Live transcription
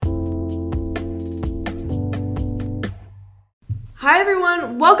Hi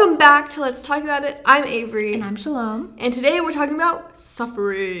everyone, welcome back to Let's Talk About It. I'm Avery. And I'm Shalom. And today we're talking about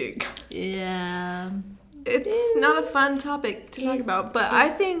suffering. Yeah. It's not a fun topic to talk about, but I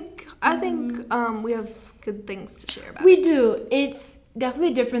think we have good things to share about. We do. It's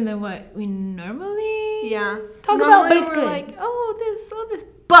definitely different than what we normally talk Normally about, but it's we're good. like, this.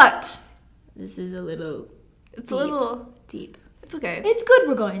 But this is a little deep. It's okay. It's good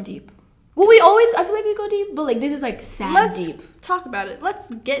we're going deep. Well, I feel like we go deep, but like this is like sad deep. Let's talk about it.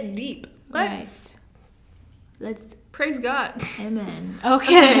 Let's get deep. Let's praise God. Amen.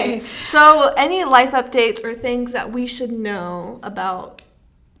 Okay. So, any life updates or things that we should know about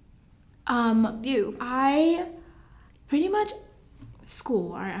you? I pretty much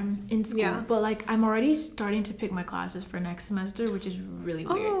I'm in school, but like I'm already starting to pick my classes for next semester, which is really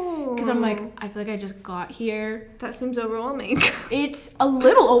weird because I'm like, I feel like I just got here. That seems overwhelming. It's a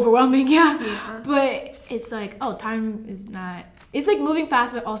little overwhelming, yeah. But it's like, time is not, it's like moving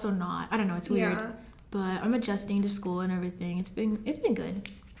fast but also not. I don't know, it's weird. But I'm adjusting to school and everything. It's been good.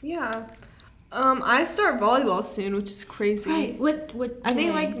 Yeah. I start volleyball soon, which is crazy. Right. What I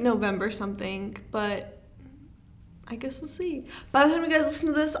think like November something, but I guess we'll see. By the time you guys listen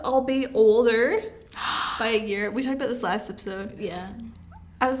to this, I'll be older by a year. We talked about this last episode. Yeah.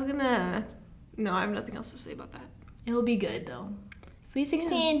 No, I have nothing else to say about that. It will be good though. Sweet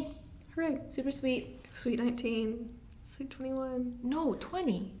 16. Yeah. Hooray. Super sweet. Sweet 19. Sweet 21. No,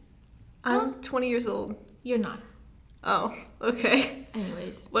 20. I'm 20 years old. You're not. Oh, okay.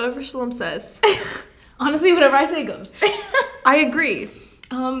 Anyways. Whatever Shalom says. Honestly, whatever I say goes. I agree.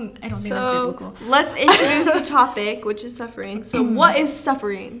 I don't think that's biblical. Let's introduce the topic, which is suffering. So what is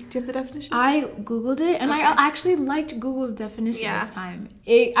suffering? Do you have the definition? I Googled it, and I actually liked Google's definition this time.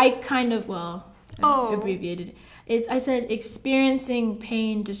 I kind of, abbreviated it. I said experiencing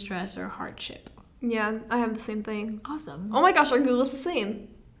pain, distress, or hardship. Yeah, I have the same thing. Awesome. Oh my gosh, our Google's the same.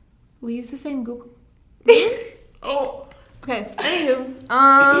 We use the same Google. Oh. Okay,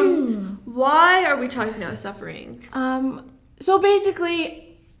 anywho, why are we talking about suffering? So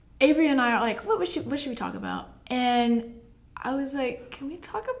basically, Avery and I are like, what should we talk about? And I was like, can we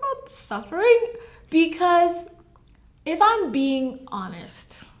talk about suffering? Because if I'm being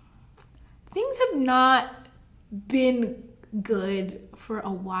honest, things have not been good for a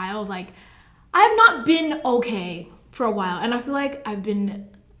while. Like, I have not been okay for a while. And I feel like I've been...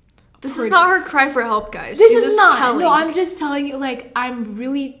 This is not her cry for help, guys. This is not. No, I'm just telling you, like, I'm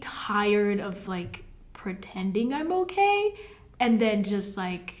really tired of, like, pretending I'm okay and then just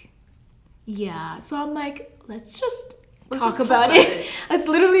like, so I'm like, let's just talk about it. Let's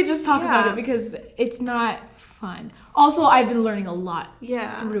literally just talk about it because it's not fun. Also, I've been learning a lot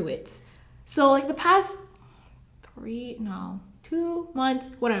through it. So like the past 2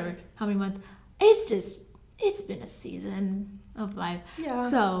 months, whatever, how many months, it's been a season of life.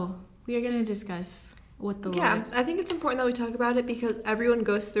 So we are gonna discuss with the Lord. I think it's important that we talk about it because everyone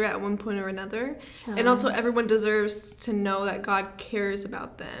goes through it at one point or another. And also everyone deserves to know that God cares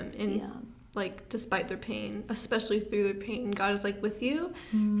about them. And like, despite their pain, especially through their pain, God is like with you.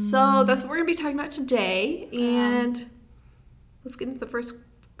 So that's what we're going to be talking about today. And let's get into the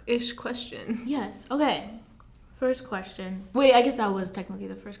first-ish question. Yes. Okay. First question. Wait, I guess that was technically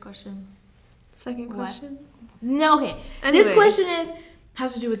the first question. Second question? No, okay. Anyway. This question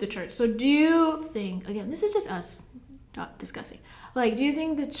has to do with the church. So do you think, again, this is just us discussing, like, do you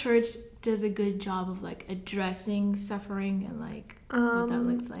think the church does a good job of like addressing suffering and like what that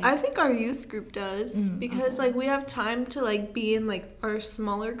looks like? I think our youth group does because like we have time to like be in like our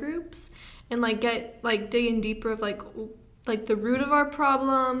smaller groups and like get like digging deeper of like the root of our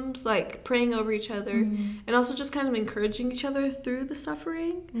problems, like praying over each other and also just kind of encouraging each other through the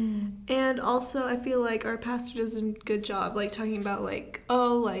suffering. And also I feel like our pastor does a good job like talking about like,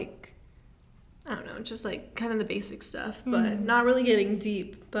 I don't know, just like kind of the basic stuff, but not really getting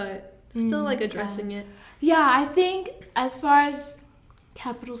deep, but still like addressing it. Yeah, I think as far as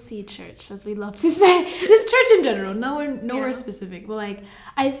capital C church, as we love to say, this church in general, nowhere specific, but like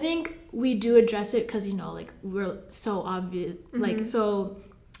I think we do address it because, you know, like we're so obvious, like so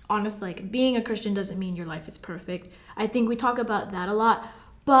honest, like being a Christian doesn't mean your life is perfect. I think we talk about that a lot,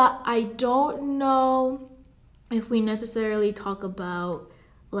 but I don't know if we necessarily talk about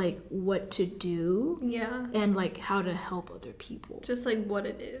like what to do and like how to help other people, just like what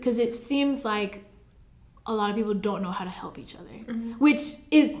it is, because it seems like a lot of people don't know how to help each other, which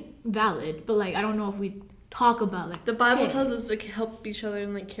is valid, but like I don't know if we talk about like the Bible tells us to help each other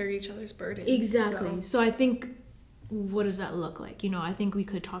and like carry each other's burdens. Exactly. So I think, what does that look like? You know, I think we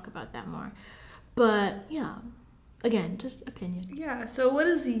could talk about that more, but again, just opinion. So what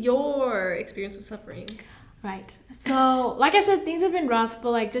is your experience with suffering? Right. So, like I said, things have been rough,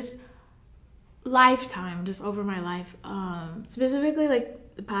 but like just lifetime, just over my life, specifically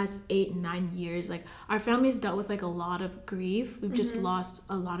like the past 8 and 9 years, like our family's dealt with like a lot of grief. We've just lost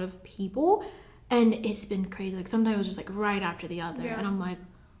a lot of people, and it's been crazy. Like sometimes it was just like right after the other, and I'm like,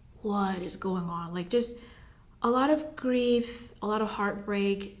 what is going on? Like just a lot of grief, a lot of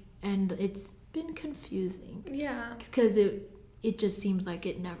heartbreak, and it's been confusing. Yeah. Because it just seems like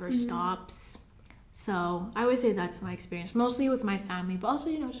it never stops. So I would say that's my experience, mostly with my family, but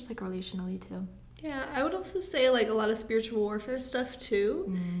also, just like relationally too. Yeah, I would also say like a lot of spiritual warfare stuff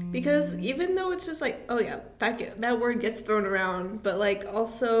too, because even though it's just like, oh yeah, that word gets thrown around, but like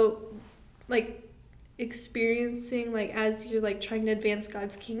also like experiencing like as you're like trying to advance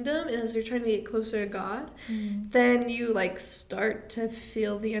God's kingdom and as you're trying to get closer to God, then you like start to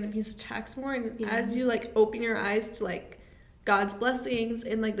feel the enemy's attacks more, and as you like open your eyes to like God's blessings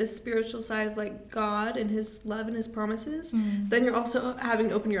and like the spiritual side of like God and his love and his promises, then you're also having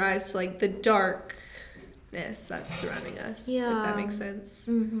to open your eyes to like the darkness that's surrounding us. If that makes sense.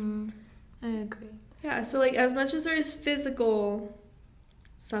 I agree. Yeah, so like as much as there is physical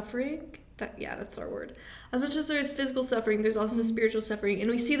suffering, that's our word. As much as there is physical suffering, there's also spiritual suffering,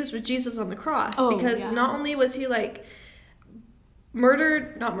 and we see this with Jesus on the cross, because not only was he like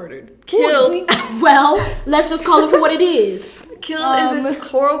killed. Well, let's just call it for what it is. Killed in this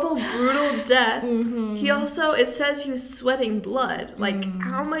horrible, brutal death. He also, it says he was sweating blood. Like,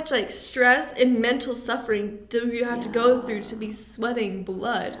 how much, like, stress and mental suffering do you have to go through to be sweating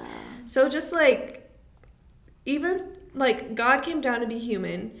blood? So just, like, even, like, God came down to be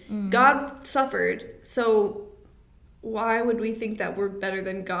human. God suffered. So why would we think that we're better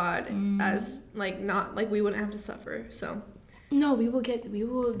than God as, like, not, like, we wouldn't have to suffer, so... No, we will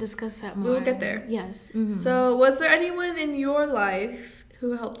discuss that more. We will get there. Yes. So, was there anyone in your life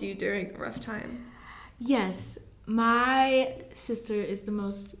who helped you during a rough time? Yes. My sister is the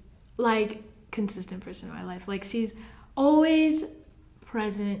most, like, consistent person in my life. Like, she's always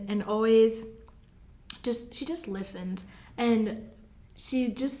present and always she just listens. And she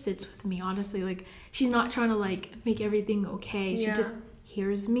just sits with me, honestly. Like, she's not trying to, like, make everything okay. She just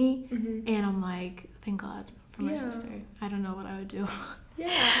hears me. And I'm like, thank God. For my sister. I don't know what I would do.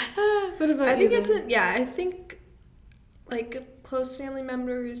 What about I think you? I think like close family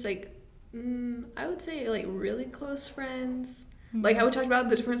members, like I would say like really close friends. Like how we talked about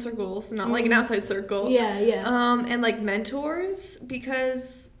the different circles, not like an outside circle. And like mentors,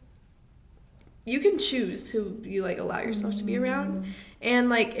 because you can choose who you like allow yourself to be around. And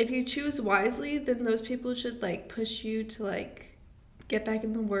like if you choose wisely, then those people should like push you to like get back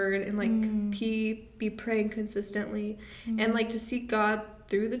in the word and like be praying consistently and like to seek God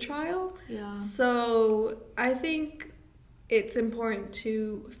through the trial. So I think it's important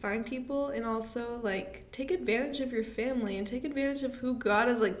to find people and also like take advantage of your family and take advantage of who God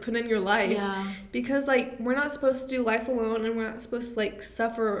has like put in your life, because like we're not supposed to do life alone, and we're not supposed to like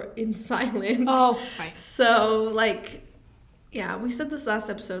suffer in silence. So like we said this last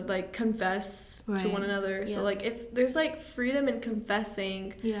episode, like confess to one another. So like if there's like freedom in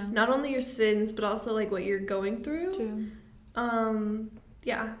confessing not only your sins but also like what you're going through.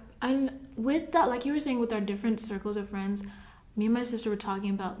 And with that, like you were saying, with our different circles of friends, me and my sister were talking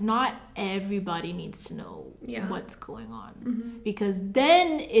about not everybody needs to know what's going on, because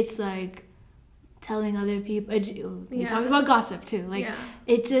then it's like telling other people. We talked about gossip too. Like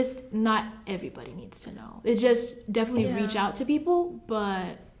it just, not everybody needs to know. It just definitely reach out to people,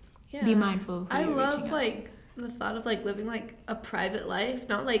 but be mindful of who you're reaching out to. The thought of like living like a private life,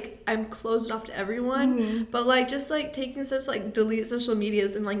 not like I'm closed off to everyone, but like just like taking steps like delete social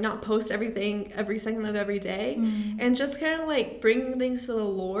medias and like not post everything every second of every day, and just kind of like bringing things to the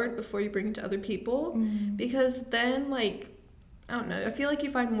Lord before you bring it to other people, because then like I don't know, I feel like you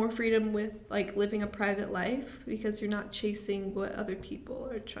find more freedom with like living a private life because you're not chasing what other people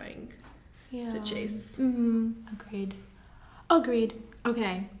are trying to chase. Agreed.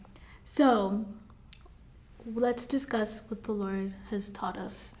 Okay, so let's discuss what the Lord has taught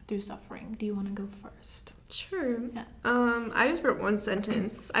us through suffering. Do you want to go first? Sure. I just wrote one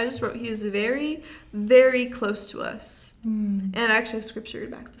sentence. I just wrote, he is very, very close to us. And I actually have scripture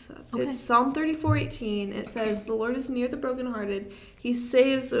to back this up. It's Psalm 34:18. It says, the Lord is near the brokenhearted. He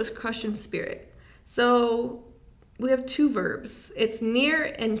saves those crushed in spirit. So we have two verbs. It's near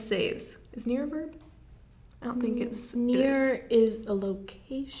and saves. Is near a verb? I don't think it's... Near is a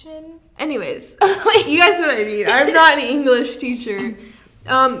location. Anyways, you guys know what I mean. I'm not an English teacher.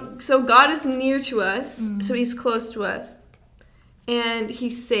 So God is near to us, so he's close to us, and he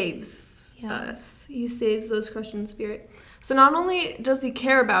saves us. He saves those crushed in spirit. So not only does he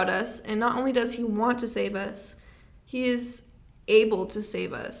care about us, and not only does he want to save us, he is able to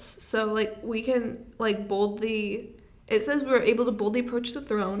save us. So like we can like boldly, it says we're able to boldly approach the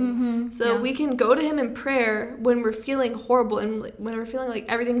throne. So we can go to him in prayer when we're feeling horrible and when we're feeling like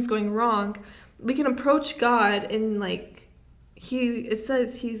everything's going wrong. We can approach God and like it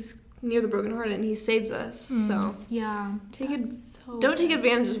says he's near the brokenhearted and he saves us. So don't take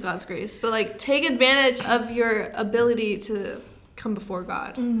advantage of God's grace, but like take advantage of your ability to come before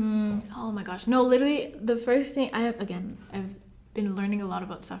God. Oh my gosh, no, literally the first thing I've been learning a lot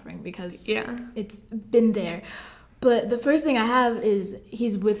about suffering because it's been there. But the first thing I have is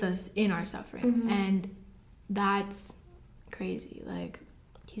he's with us in our suffering. And that's crazy. Like,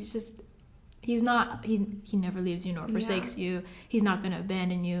 he never leaves you nor forsakes you. He's not going to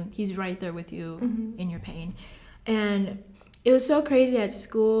abandon you. He's right there with you in your pain. And it was so crazy at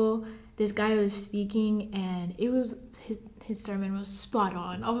school. This guy was speaking and it was, his sermon was spot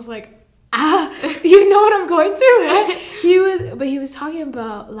on. I was like, you know what I'm going through? But he was talking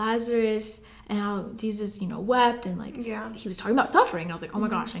about Lazarus and how Jesus, wept and like he was talking about suffering. And I was like, oh my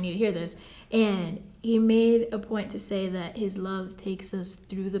gosh, I need to hear this. And he made a point to say that his love takes us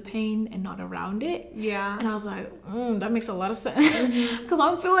through the pain and not around it. Yeah. And I was like, that makes a lot of sense because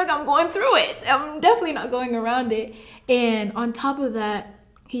I feel like I'm going through it. I'm definitely not going around it. And on top of that,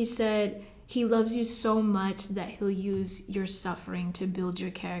 he said he loves you so much that he'll use your suffering to build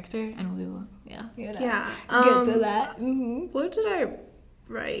your character. And we will, get to that. What did I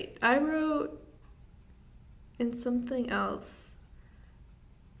write? I wrote in something else.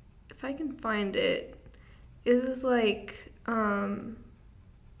 If I can find it, it was like, oh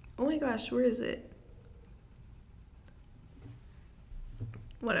my gosh, where is it?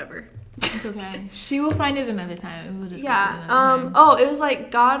 Whatever. It's okay. She will find it another time. We'll just another time. It was like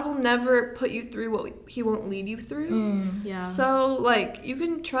God will never put you through what he won't lead you through. So like you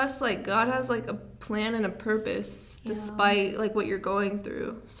can trust like God has like a plan and a purpose despite like what you're going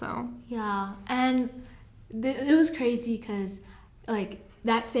through. So and it was crazy because like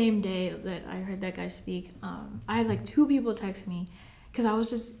that same day that I heard that guy speak, I had like 2 people text me because I was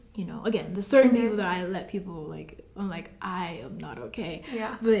just again the certain people that I let people like I'm like I am not okay.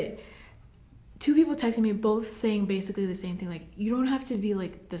 But 2 people texted me both saying basically the same thing, like you don't have to be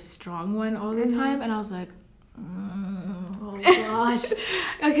like the strong one all the time. And I was like, oh gosh,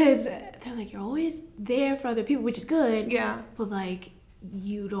 because they're like you're always there for other people, which is good, but like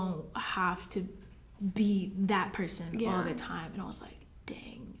you don't have to be that person all the time. And I was like,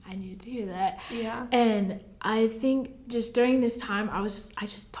 dang, I needed to hear that. And I think just during this time I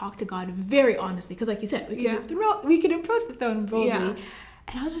just talked to God very honestly because like you said we can approach the throne boldly.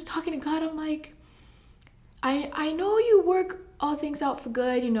 And I was just talking to God. I'm like, I know you work all things out for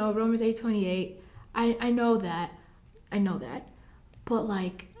good, Romans 8:28. I know that. But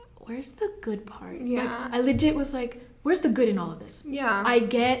like, where's the good part? Like, I legit was like, where's the good in all of this? I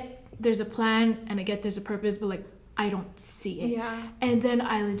get there's a plan and I get there's a purpose, but like I don't see it. And then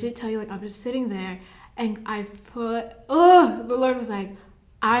I legit tell you, like, I'm just sitting there and the Lord was like,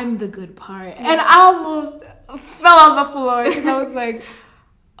 I'm the good part. And I almost fell on the floor because I was like,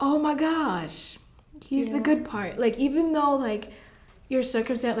 oh my gosh, he's the good part. Like, even though like your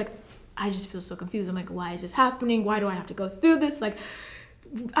circumstance, like I just feel so confused. I'm like, why is this happening? Why do I have to go through this? Like,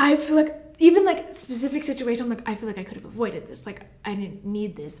 I feel like even like specific situation, I'm like, I feel like I could have avoided this. Like, I didn't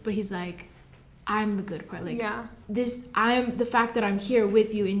need this. But he's like, I'm the good part. Like, I'm the fact that I'm here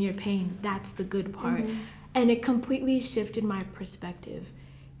with you in your pain. That's the good part. And it completely shifted my perspective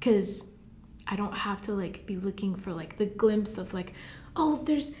because I don't have to like be looking for like the glimpse of like, oh,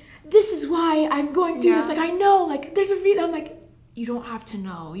 this is why I'm going through this. Like, I know, like, there's a reason. I'm like, you don't have to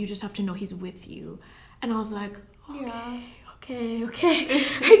know. You just have to know he's with you. And I was like, okay. I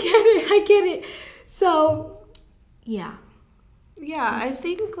get it. So, I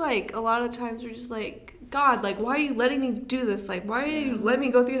think, like, a lot of times we're just like, God, like, why are you letting me do this? Like, why are you letting me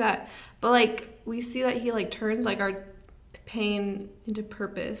go through that? But, like, we see that he, like, turns, like, our pain into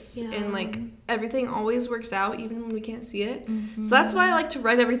purpose. And, like, everything always works out, even when we can't see it. So that's why I like to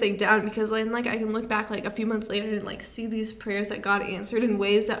write everything down, because then, like, I can look back, like, a few months later and, like, see these prayers that God answered in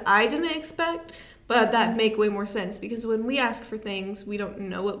ways that I didn't expect, but that make way more sense. Because when we ask for things, we don't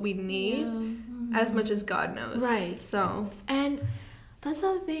know what we need as much as God knows. Right. So. And that's the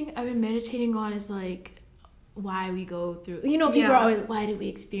other thing I've been meditating on is, like, why we go through, people are always, why do we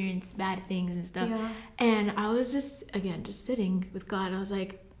experience bad things and stuff? And I was just sitting with God. I was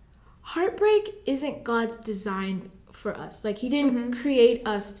like, heartbreak isn't God's design for us. Like, he didn't create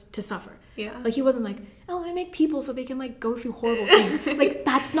us to suffer. Like, he wasn't like, oh, let me make people so they can, like, go through horrible things. Like,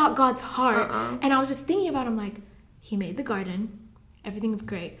 that's not God's heart. And I was just thinking about him, like, he made the garden, everything's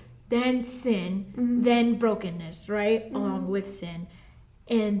great. Then sin, then brokenness, right? Along with sin.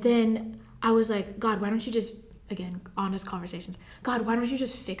 And then I was like, God, why don't you just, again, honest conversations. God, why don't you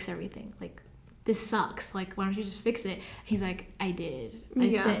just fix everything? Like, this sucks. Like, why don't you just fix it? He's like, I did. I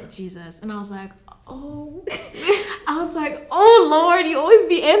sent Jesus. And I was like, oh. I was like, oh, Lord, you always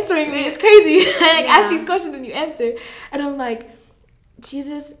be answering me. It's crazy. I ask these questions and you answer. And I'm like,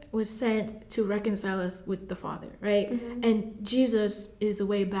 Jesus was sent to reconcile us with the Father, right? And Jesus is the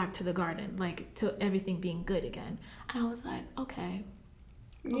way back to the garden, like to everything being good again. And I was like, okay.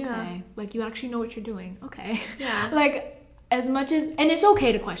 Like, you actually know what you're doing. Okay. Yeah. Like, as much as, and it's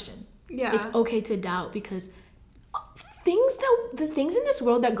okay to question. Yeah. It's okay to doubt, because the things in this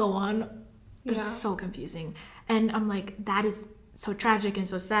world that go on are so confusing. And I'm like, that is so tragic and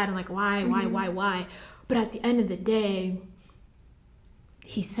so sad. And like, why? But at the end of the day,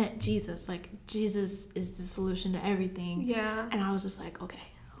 he sent Jesus. Like, Jesus is the solution to everything. Yeah. And I was just like, okay.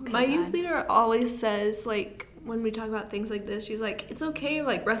 My youth leader always says, like, when we talk about things like this, she's like, it's okay to,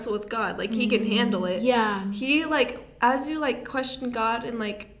 like, wrestle with God. Like, he can handle it. Yeah. He, like, as you, like, question God and,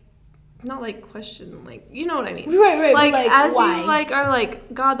 like, not, like, question, like, you know what I mean. Right. Like, as why? you, like, are,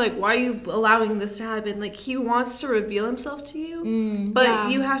 like, God, like, why are you allowing this to happen? Like, he wants to reveal himself to you.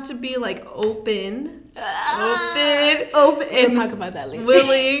 But you have to be, like, open. We'll talk about that later.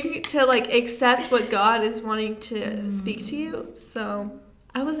 Willing to, like, accept what God is wanting to speak to you. So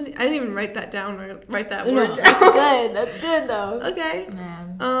I didn't even write that down or write that word down. That's good though. Okay.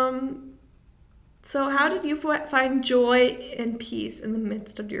 Man. So how did you find joy and peace in the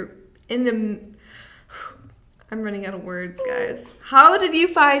midst of I'm running out of words, guys. How did you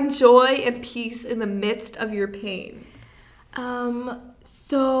find joy and peace in the midst of your pain?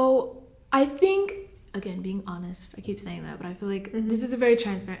 So I think, again, being honest, I keep saying that, but I feel like this is a very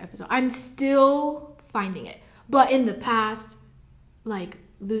transparent episode. I'm still finding it. But in the past, like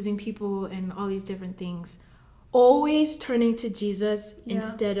losing people and all these different things, always turning to Jesus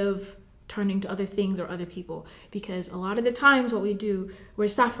instead of turning to other things or other people. Because a lot of the times what we do, we're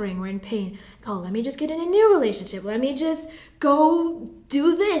suffering, we're in pain. Oh, let me just get in a new relationship. Let me just go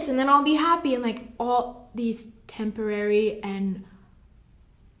do this and then I'll be happy. And like all these temporary and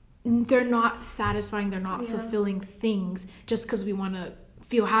they're not satisfying, they're not fulfilling things just because we want to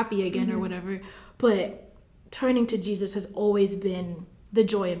feel happy again or whatever. But turning to Jesus has always been the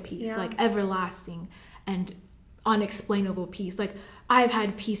joy and peace, like everlasting and unexplainable peace. Like I've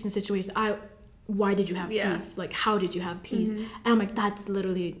had peace in situations. Why did you have peace? Like, how did you have peace? And I'm like, that's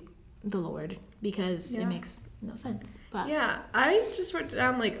literally the Lord, because it makes no sense. But I just wrote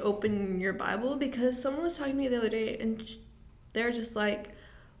down, like, open your Bible, because someone was talking to me the other day and they're just like,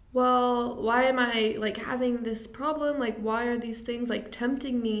 well, why am I, like, having this problem? Like, why are these things, like,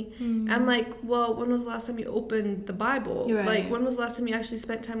 tempting me? I'm like, well, when was the last time you opened the Bible? Right. Like, when was the last time you actually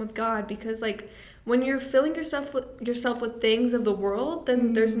spent time with God? Because, like, when you're filling yourself with things of the world,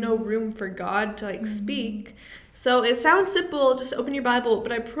 then there's no room for God to, like, speak. So it sounds simple, just open your Bible,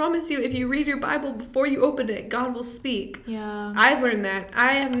 but I promise you, if you read your Bible before you open it, God will speak. Yeah. I've learned that.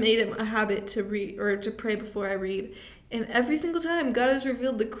 I have made it a habit to read or to pray before I read. And every single time, God has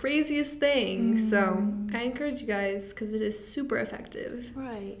revealed the craziest thing. So I encourage you guys, because it is super effective.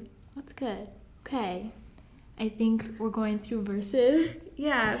 Right. That's good. Okay. I think we're going through verses.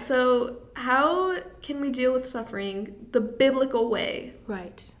 Yeah, so how can we deal with suffering the biblical way?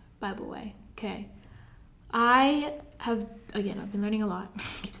 Right. Bible way. Okay. I've been learning a lot. I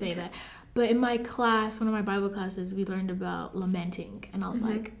keep saying that. But in my class, one of my Bible classes, we learned about lamenting. And I was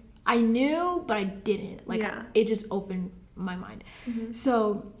like, I knew, but I didn't. Like, it just opened my mind.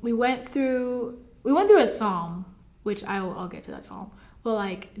 So we went through a psalm, which I'll get to that psalm. But,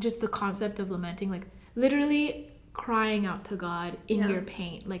 like, just the concept of lamenting, like, literally crying out to God in your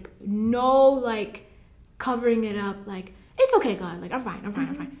pain. Like, no, like, covering it up. Like, it's okay, God. Like, I'm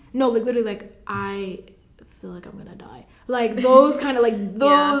fine. No, like, literally, like, I feel like I'm gonna die. Like, those kind of, like,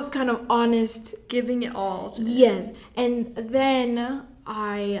 those kind of honest. Giving it all to Yes. And then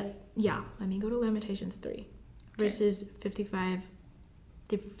let me go to Lamentations 3, verses 55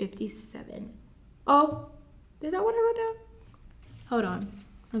 to 57. Oh, is that what I wrote down? Hold on.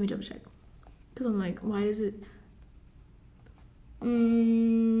 Let me double check. Because I'm like, why is it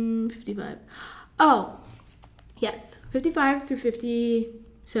 55? Oh, yes. 55 through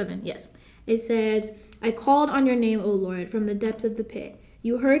 57. Yes. It says, I called on your name, O Lord, from the depths of the pit.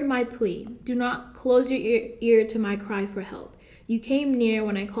 You heard my plea. Do not close your ear to my cry for help. You came near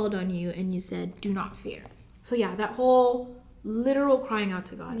when I called on you, and you said, do not fear. So yeah, that whole literal crying out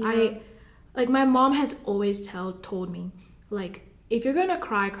to God. Yeah. My mom has always told me, like, if you're going to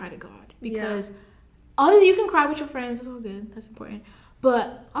cry to God. Because obviously you can cry with your friends. That's all good. That's important.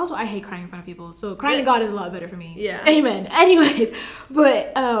 But also, I hate crying in front of people. So crying to God is a lot better for me. Yeah. Amen. Anyways,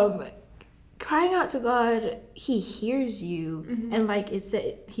 but crying out to God, He hears you, and like it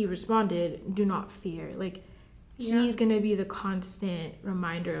said, He responded, "Do not fear." Like He's gonna be the constant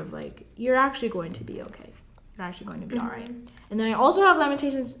reminder of like you're actually going to be okay. You're actually going to be all right. And then I also have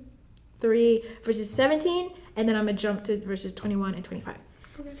Lamentations 3 verses 17, and then I'm gonna jump to verses 21 and 25.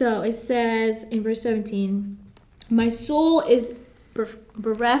 Okay. So it says in verse 17, "My soul is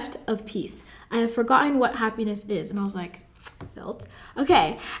bereft of peace. I have forgotten what happiness is." And I was like, felt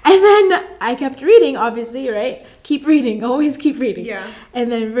okay. And then I kept reading, obviously, right? Keep reading, always keep reading. Yeah.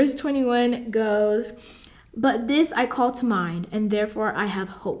 And then verse 21 goes, "But this I call to mind, and therefore I have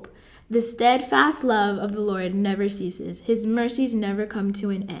hope. The steadfast love of the Lord never ceases. His mercies never come to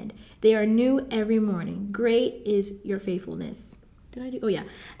an end. They are new every morning. Great is your faithfulness." Did I do? Oh, yeah.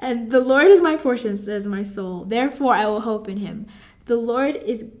 "And the Lord is my portion," says my soul. "Therefore I will hope in him. The Lord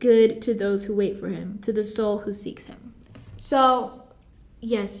is good to those who wait for him, to the soul who seeks him." So,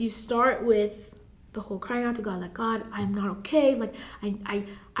 yes, you start with the whole crying out to God, like, "God, I'm not okay. Like, I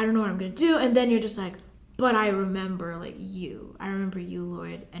don't know what I'm going to do." And then you're just like, "But I remember, like, you. I remember you,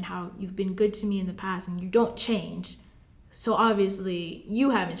 Lord, and how you've been good to me in the past, and you don't change. So, obviously,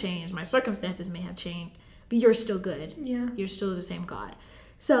 you haven't changed. My circumstances may have changed, but you're still good. Yeah. You're still the same God.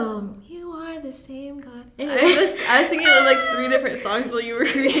 So, you are the same God." Anyway. I was thinking of like 3 different songs while you were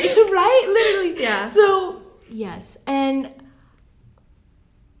reading. Right? Literally. Yeah. So, yes. And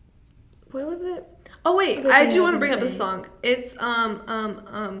what was it? Oh wait, I do want to bring up the song. It's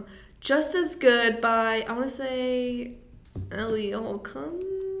Just As Good by, I want to say, Ellie Holcomb.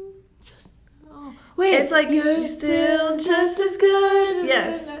 Wait, it's like you're still just as good.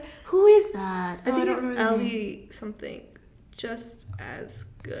 Yes. Who is that? I think don't it's remember Ellie something. Just As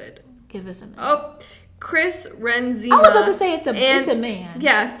Good. Give us a minute. Oh, Chris Renzema. I was about to say it's a man.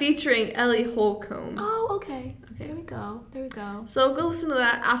 Yeah, featuring Ellie Holcomb. Oh, okay. There we go. So go listen to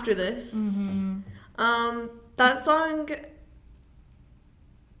that after this. Mm-hmm. That song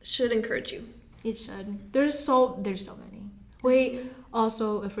should encourage you. It should. There's so many. Wait,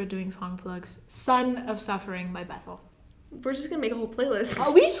 also, if we're doing song plugs, "Son of Suffering" by Bethel. We're just gonna make a whole playlist.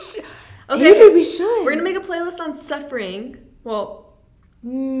 Oh, we should. Okay, maybe we should. We're gonna make a playlist on suffering. Well,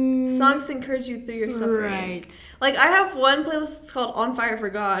 songs to encourage you through your suffering. Right. Like, I have one playlist that's called On Fire for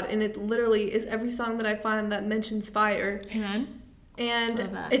God, and it literally is every song that I find that mentions fire. Amen. And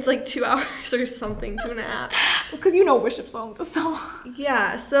it's like 2 hours or something, 2.5. Because worship songs are so long.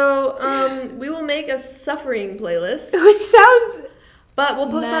 Yeah, so we will make a suffering playlist. Which sounds... But we'll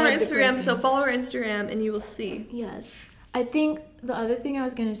post on our Instagram, depressing. so follow our Instagram and you will see. Yes. I think the other thing I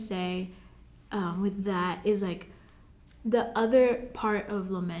was going to say with that is, like, the other part of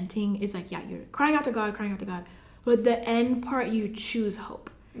lamenting is, like, yeah, you're crying out to God. But the end part, you choose hope.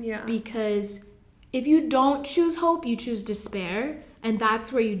 Yeah. Because if you don't choose hope, you choose despair. And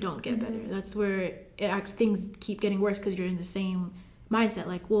that's where you don't get better. That's where things keep getting worse because you're in the same mindset.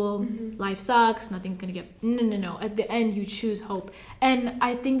 Like, well, life sucks. Nothing's going to get... No. At the end, you choose hope. And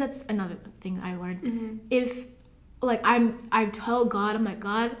I think that's another thing I learned. If, like, I tell God, I'm like,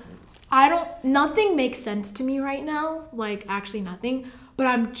 "God, nothing makes sense to me right now. Like, actually nothing. But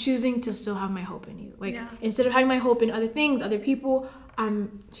I'm choosing to still have my hope in you. Like, instead of having my hope in other things, other people,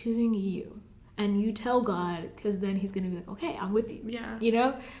 I'm choosing you. And you tell God, because then he's going to be like, okay, I'm with you.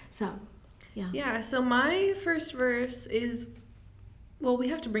 Yeah. So, yeah. Yeah, so my first verse is, well, we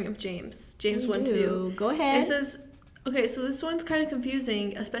have to bring up James. James 1:2. Go ahead. It says, okay, so this one's kind of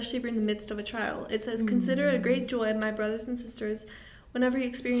confusing, especially if you're in the midst of a trial. It says, "Consider it a great joy, my brothers and sisters, whenever you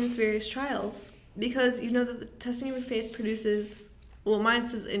experience various trials, because you know that the testing of your faith produces," well, mine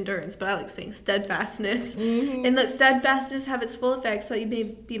says endurance, but I like saying steadfastness. "And let steadfastness have its full effect, so that you may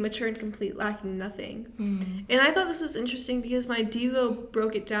be mature and complete, lacking nothing." And I thought this was interesting because my Devo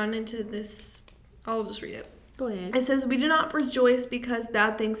broke it down into this. I'll just read it. Go ahead. It says, "We do not rejoice because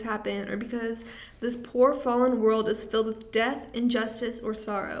bad things happen or because this poor fallen world is filled with death, injustice, or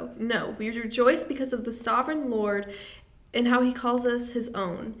sorrow. No, we rejoice because of the sovereign Lord and how he calls us his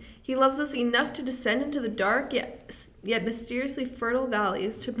own. He loves us enough to descend into the dark yet mysteriously fertile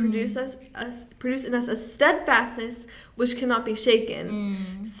valleys to produce in us a steadfastness which cannot be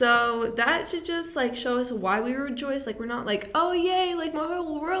shaken." So that should just, like, show us why we rejoice. Like, we're not like, "Oh yay, like my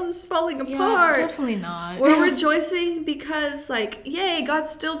whole world is falling apart." Definitely not. We're rejoicing because, like, yay, God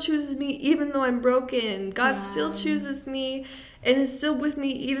still chooses me even though I'm broken. God still chooses me and is still with me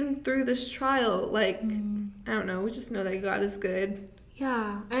even through this trial. Like, I don't know, we just know that God is good.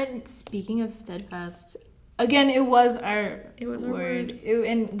 Yeah. And speaking of steadfast, again, it was our word.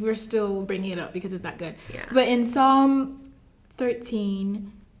 And we're still bringing it up because it's that good. Yeah. But in Psalm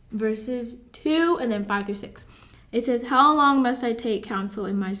 13, verses 2 and then 5 through 6, it says, "How long must I take counsel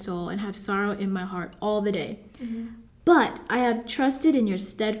in my soul and have sorrow in my heart all the day? But I have trusted in your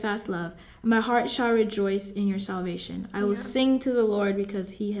steadfast love, and my heart shall rejoice in your salvation. I will sing to the Lord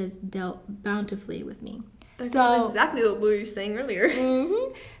because he has dealt bountifully with me." That's exactly what we were saying earlier.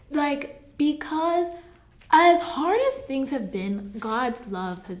 Like, because as hard as things have been, God's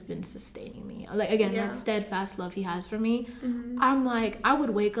love has been sustaining me. Like, again, that steadfast love he has for me. I'm like, I would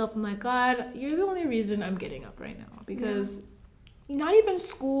wake up, I'm like, God, you're the only reason I'm getting up right now. Because not even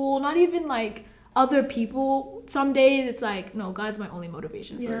school, not even like other people, some days it's like, no, God's my only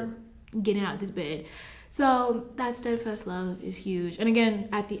motivation for getting out of this bed. So that steadfast love is huge. And again,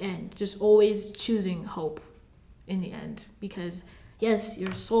 at the end, just always choosing hope in the end, because yes,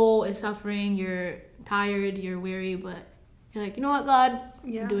 your soul is suffering, you're tired, you're weary, but you're like, you know what, God,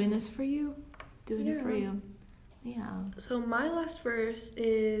 I'm doing this for you, doing it for you. So my last verse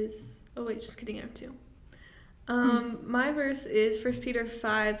is, just kidding, I have two. My verse is 1 Peter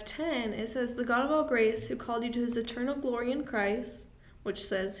 5:10. It says, "The God of all grace, who called you to his eternal glory in Christ," which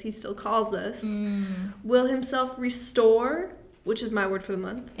says he still calls us, "will himself restore," which is my word for the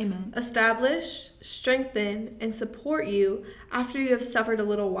month, Amen, "establish, strengthen, and support you after you have suffered a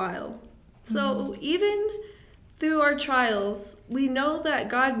little while." So even through our trials, we know that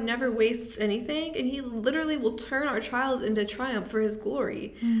God never wastes anything, and he literally will turn our trials into triumph for his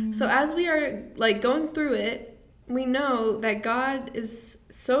glory. So as we are like going through it, we know that God is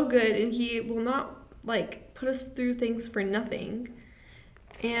so good, and he will not like put us through things for nothing.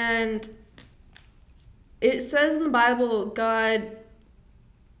 And it says in the Bible, God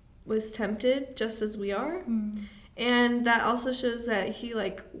was tempted just as we are. And that also shows that he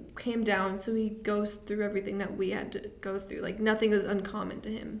like came down, so he goes through everything that we had to go through. Like nothing is uncommon to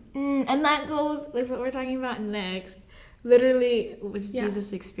him. And that goes with what we're talking about next. Literally was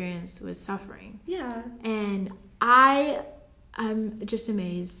Jesus' experience with suffering. Yeah. And I'm just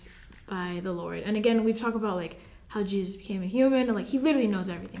amazed by the Lord. And again, we've talked about like how Jesus became a human, and like he literally knows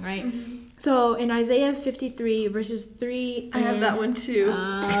everything, right? So in Isaiah 53 verses 3, I have that one too.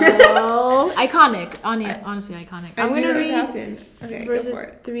 Iconic, honestly iconic. I'm gonna read verses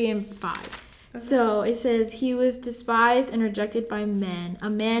 3 and 5. Okay. So it says, "He was despised and rejected by men, a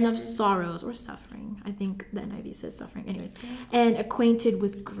man of sorrows," or suffering. I think the NIV says suffering. Anyways, "and acquainted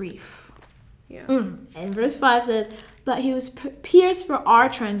with grief." And verse 5 says, "But he was pierced for our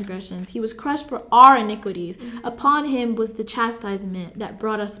transgressions. He was crushed for our iniquities. Upon him was the chastisement that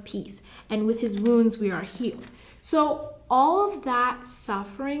brought us peace. And with his wounds we are healed." So all of that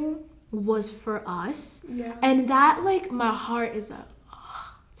suffering was for us. And that, like, my heart is like,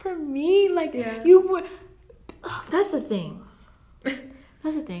 for me, like, you were... that's the thing.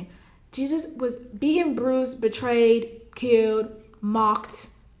 That's the thing. Jesus was beaten, bruised, betrayed, killed, mocked,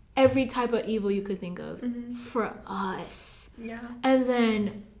 every type of evil you could think of for us. And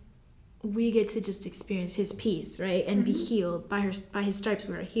then we get to just experience his peace, right? And be healed. By his stripes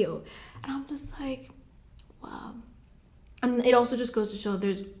we are healed. And I'm just like, wow. And it also just goes to show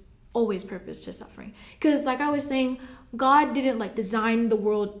there's always purpose to suffering. Because like I was saying, God didn't like design the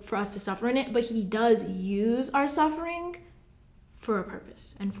world for us to suffer in it, but he does use our suffering for a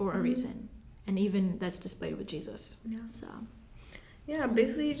purpose and for a reason. And even that's displayed with Jesus. So yeah,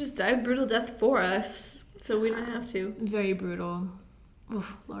 basically he just died a brutal death for us, so we didn't have to. Very brutal.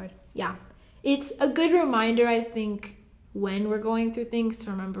 Oof, Lord. Yeah. It's a good reminder, I think, when we're going through things, to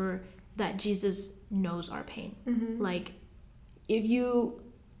remember that Jesus knows our pain. Like, if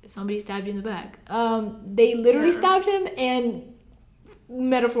somebody stabbed you in the back, they literally stabbed him and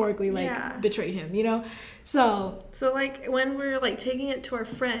metaphorically, like, betrayed him, you know? So like, when we're, like, taking it to our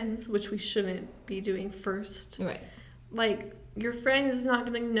friends, which we shouldn't be doing first. Right. Like, your friend is not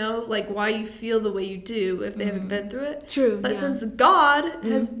going to know, like, why you feel the way you do if they haven't been through it. True. But since God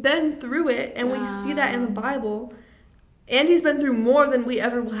has been through it, and we see that in the Bible, and he's been through more than we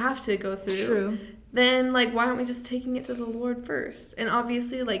ever will have to go through. True. Then, like, why aren't we just taking it to the Lord first? And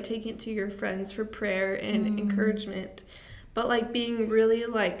obviously, like, taking it to your friends for prayer and encouragement. But, like, being really,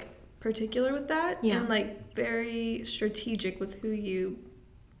 like, particular with that. And, like, very strategic with who you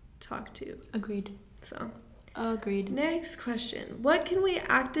talk to. Agreed. So... Agreed. Next question. What can we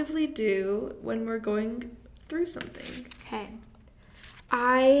actively do when we're going through something? Okay.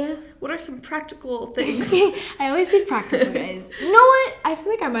 What are some practical things? I always say practical, guys. You know what? I feel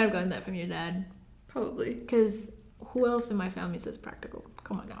like I might have gotten that from your dad. Probably. Because who else in my family says practical?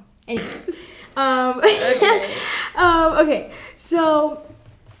 Come on now. Anyways. Okay. Okay. So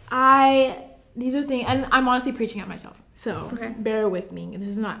these are things, and I'm honestly preaching at myself, so bear with me. This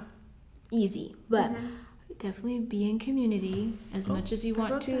is not easy, but definitely be in community as much as you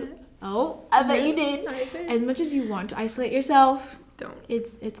want to. That. Oh, I bet you did. As much as you want to isolate yourself, don't.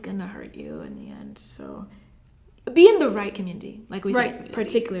 It's gonna hurt you in the end. So be in the right community, like we said,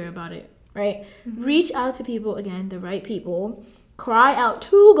 particular about it, right? Reach out to people, again, the right people. Cry out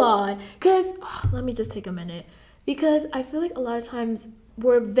to God, because let me just take a minute, because I feel like a lot of times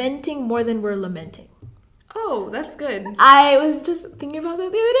we're venting more than we're lamenting. Oh, that's good. I was just thinking about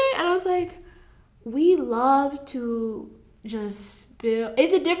that the other day, and I was like, we love to just spill.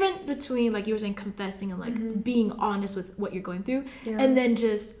 It's a difference between, like you were saying, confessing and like being honest with what you're going through, and then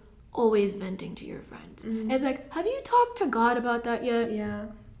just always venting to your friends. It's like, have you talked to God about that yet? Yeah.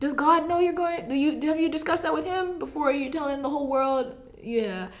 Does God know you're going? Have you discussed that with him before you telling the whole world?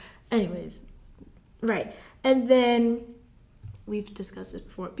 Yeah. Anyways, right. And then we've discussed it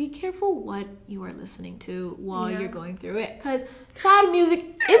before. Be careful what you are listening to while you're going through it, because sad music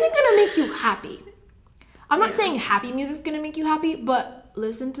isn't gonna make you happy. I'm not saying happy music's gonna make you happy, but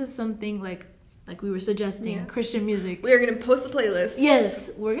listen to something like we were suggesting, Christian music. We are gonna post the playlist.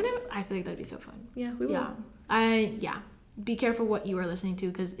 Yes, we're gonna. I feel like that'd be so fun. Yeah, we will. Be careful what you are listening to,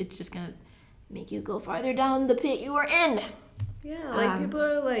 because it's just gonna make you go farther down the pit you are in. Yeah, like people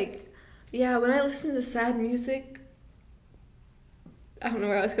are like, when I listen to sad music, I don't know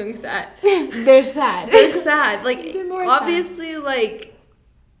where I was going with that. They're sad. They're sad. Like, they're more obviously, sad. Like,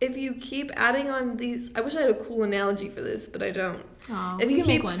 if you keep adding on these, I wish I had a cool analogy for this, but I don't. Oh, if you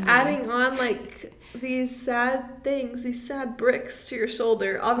keep adding on, like, these sad things, these sad bricks to your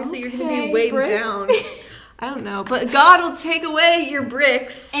shoulder, obviously you're going to be weighed down. I don't know, but God will take away your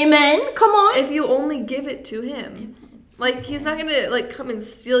bricks. Amen. Come on. If you only give it to him. Amen. Like, he's not going to, like, come and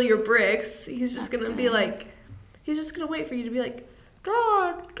steal your bricks. He's just going to be like, he's just going to wait for you to be like,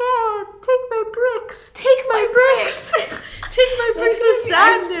 God, take my bricks. Take my bricks. Take my bricks of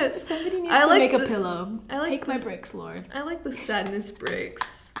sadness. Somebody needs to make a pillow. Take my bricks, Lord. I like the sadness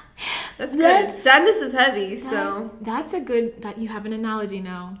bricks. That's good. Sadness is heavy, so. That's a good, that you have an analogy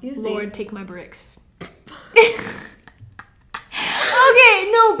now. Lord, take my bricks. Okay,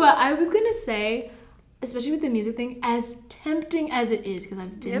 no, but I was gonna say, especially with the music thing, as tempting as it is, because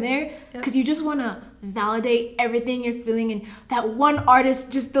I've been there, because you just want to validate everything you're feeling, and that one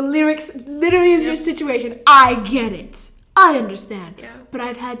artist, just the lyrics literally is your situation. I get it. I understand. But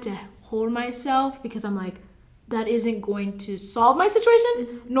I've had to hold myself, because I'm like, that isn't going to solve my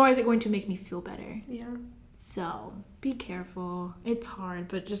situation, nor is it going to make me feel better. Yeah. So be careful. It's hard,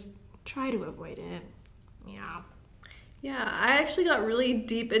 but just try to avoid it. Yeah, I actually got really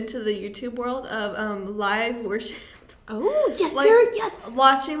deep into the YouTube world of live worship. Oh, yes,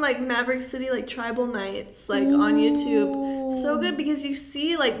 watching like Maverick City, like tribal nights, like on YouTube. So good, because you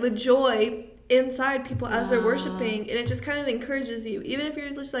see like the joy inside people as they're worshiping, and it just kind of encourages you. Even if you're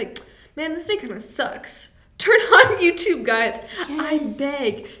just like, man, this day kind of sucks. Turn on YouTube, guys. Yes. I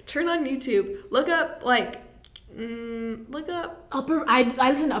beg. Turn on YouTube. Look up Upper. I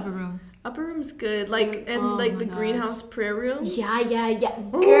listen to Upper Room. Upper Room's good, like, and like the Greenhouse Prayer Room. Yeah.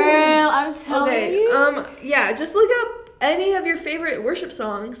 Girl, I'm telling you. Just look up any of your favorite worship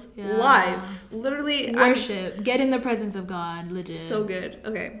songs live. Literally. Worship. Get in the presence of God, legit. So good.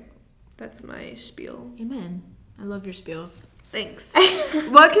 Okay. That's my spiel. Amen. I love your spiels. Thanks.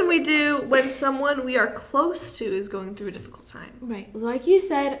 What can we do when someone we are close to is going through a difficult time? Right. Like you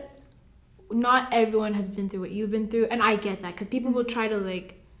said, not everyone has been through what you've been through, and I get that, because people will try to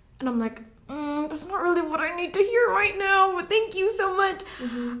like, and I'm like, that's not really what I need to hear right now, but thank you so much.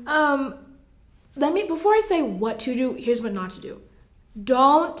 Before I say what to do, here's what not to do.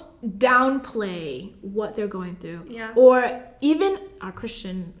 Don't downplay what they're going through. Yeah. Or even our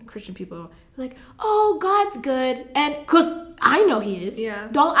Christian people, like, oh, God's good. And because I know he is. Yeah.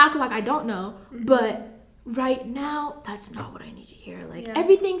 Don't act like I don't know. But right now, that's not what I need to hear. Like,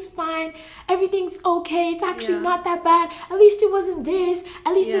 everything's fine. Everything's okay. It's actually not that bad. At least it wasn't this.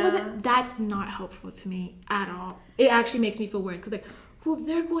 At least it wasn't. That's not helpful to me at all. It actually makes me feel weird. Because, like, well,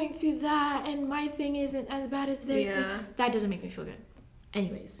 they're going through that, and my thing isn't as bad as their thing. That doesn't make me feel good.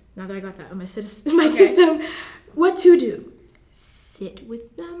 Anyways, now that I got that on my system, what to do? Sit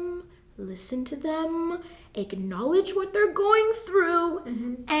with them, listen to them, acknowledge what they're going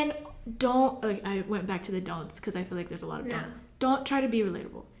through, and don't, I went back to the don'ts, because I feel like there's a lot of don'ts. Don't try to be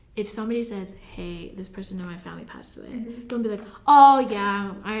relatable. If somebody says, hey, this person in my family passed away, don't be like, oh,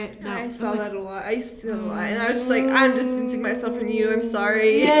 yeah. I saw that a lot. I used to see that a lot. And I was just like, I'm distancing myself from you. I'm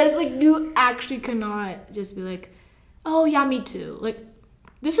sorry. Yes, like, you actually cannot just be like, oh, yeah, me too. Like,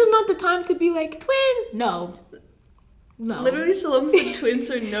 this is not the time to be like, twins. No. No. Literally, Shalom said twins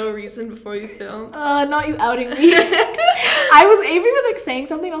for no reason before you filmed. Not you outing me. Avery was like saying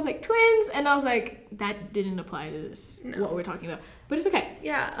something. I was like, twins, and I was like, that didn't apply to this. No. What we're talking about, but it's okay.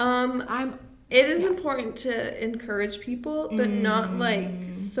 Yeah. It is important to encourage people, but not like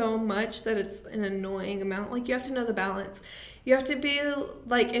so much that it's an annoying amount. Like, you have to know the balance. You have to be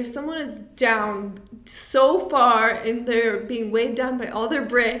like, if someone is down so far and they're being weighed down by all their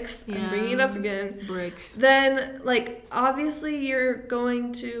bricks, I'm bringing it up again, bricks, then like obviously you're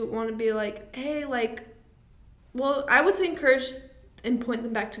going to want to be like, hey, like, well, I would say encourage and point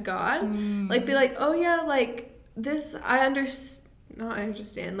them back to God. Like, be like, oh yeah, like this, I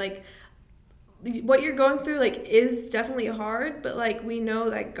understand, like, what you're going through, like, is definitely hard, but like, we know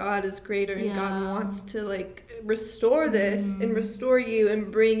that God is greater and God wants to like restore this and restore you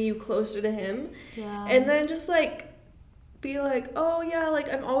and bring you closer to him. And then just like be like, oh yeah,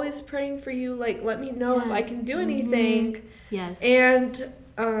 like, I'm always praying for you, like, let me know if I can do anything. And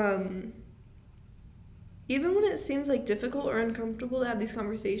even when it seems like difficult or uncomfortable to have these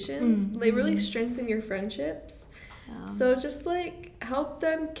conversations, they really strengthen your friendships. So just like help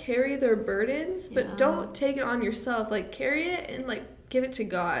them carry their burdens, but don't take it on yourself. Like, carry it and like give it to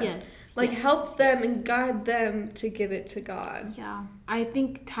God. Help them and guide them to give it to God. I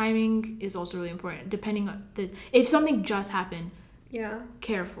think timing is also really important, depending on if something just happened.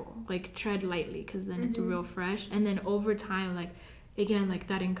 Careful, like tread lightly, because then it's real fresh, and then over time, like, again, like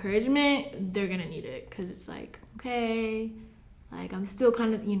that encouragement, they're gonna need it, because it's like, okay, like, I'm still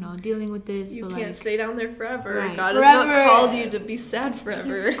kind of, dealing with this. You but can't stay down there forever. Right, God has not called you to be sad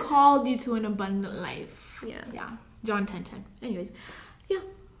forever. He's called you to an abundant life. Yeah. John 10:10. Anyways,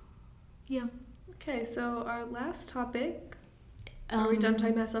 yeah. Okay, so our last topic. Are we done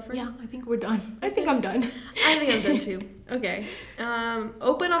talking about suffering? Yeah, I think we're done. I think I'm done. I think I'm done too. Okay.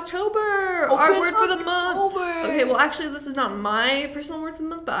 Open October. Our word for the month. Okay, well, actually, this is not my personal word for the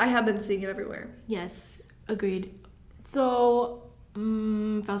month, but I have been seeing it everywhere. Yes, agreed. So,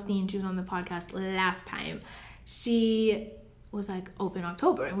 Faustine, she was on the podcast last time. She was like, open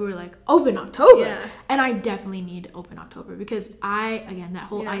October. And we were like, open October? Yeah. And I definitely need open October, because that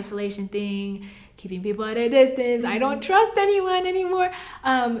whole isolation thing, keeping people at a distance, I don't trust anyone anymore,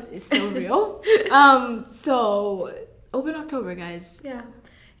 is so real. So, open October, guys. Yeah.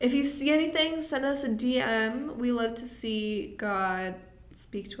 If you see anything, send us a DM. We love to see God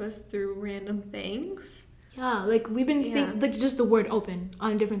speak to us through random things. Yeah, like, we've been seeing, like, just the word open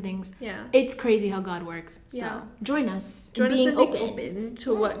on different things. Yeah. It's crazy how God works. So, join us in being open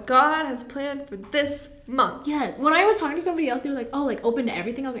to what God has planned for this month. Yeah. When I was talking to somebody else, they were like, oh, like, open to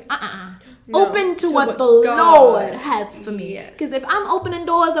everything. I was like, No, open to what the Lord has for me. Because if I'm opening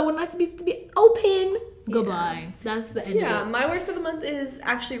doors that were not supposed to be open, goodbye. That's the end of it. Yeah, my word for the month is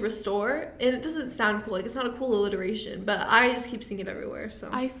actually restore. And it doesn't sound cool. Like, it's not a cool alliteration, but I just keep seeing it everywhere. So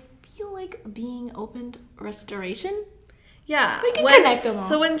I feel like being opened restoration. Yeah. We can connect them all.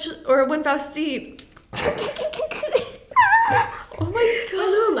 So when Faustine... Oh my god.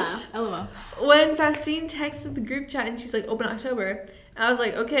 LOL. When Faustine texted the group chat and she's like, open October, I was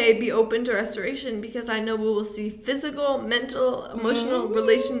like, okay, be open to restoration, because I know we will see physical, mental, emotional,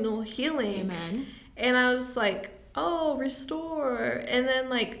 relational healing. Amen. And I was like, oh, restore. And then,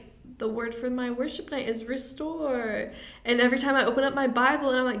 like, the word for my worship night is restore. And every time I open up my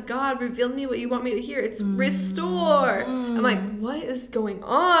Bible and I'm like, God, reveal me what you want me to hear, it's restore. I'm like, what is going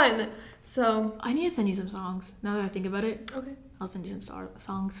on? So I need to send you some songs, now that I think about it. Okay. I'll send you some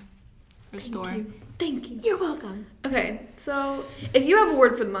songs. Restore. Thank you. You're welcome. Okay, so if you have a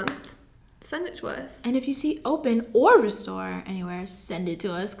word for the month, send it to us. And if you see open or restore anywhere, send it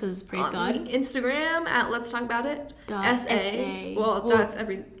to us, because praise God. Instagram at Let's Talk About It. SA. Well, that's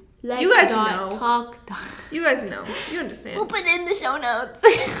every... Let's you guys know. Talk. You guys know. You understand. We'll put it in the show notes.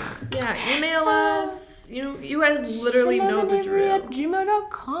 Yeah, email us. You guys literally know the drill.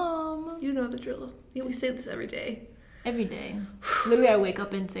 gmail.com. You know the drill. We say this every day. Every day. Literally, I wake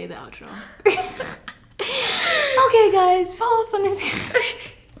up and say the outro. Okay, guys, follow us on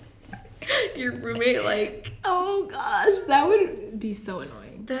Instagram. Your roommate, like... Oh, gosh, that would be so annoying.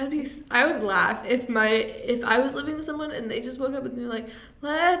 I would laugh if I was living with someone and they just woke up and they're like,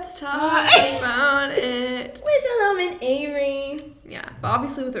 let's talk about it. With Shalom and Avery. Yeah, but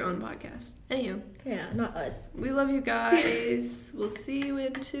obviously with their own podcast. Anywho. Yeah, not us. We love you guys. We'll see you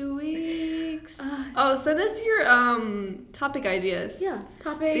in 2 weeks. Send us your topic ideas. Yeah,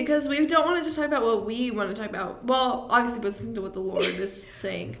 topics. Because we don't want to just talk about what we want to talk about. Well, obviously listen to what the Lord is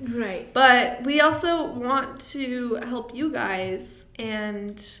saying. Right. But we also want to help you guys,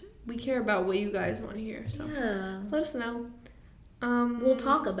 and we care about what you guys want to hear. So let us know. We'll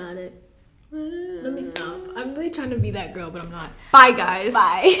talk about it. Let me stop. I'm really trying to be that girl, but I'm not. Bye, guys.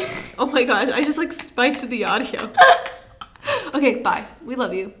 Bye. Oh my gosh, I just like spiked the audio. Okay, bye. We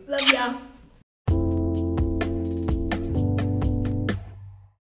love you. Love y'all.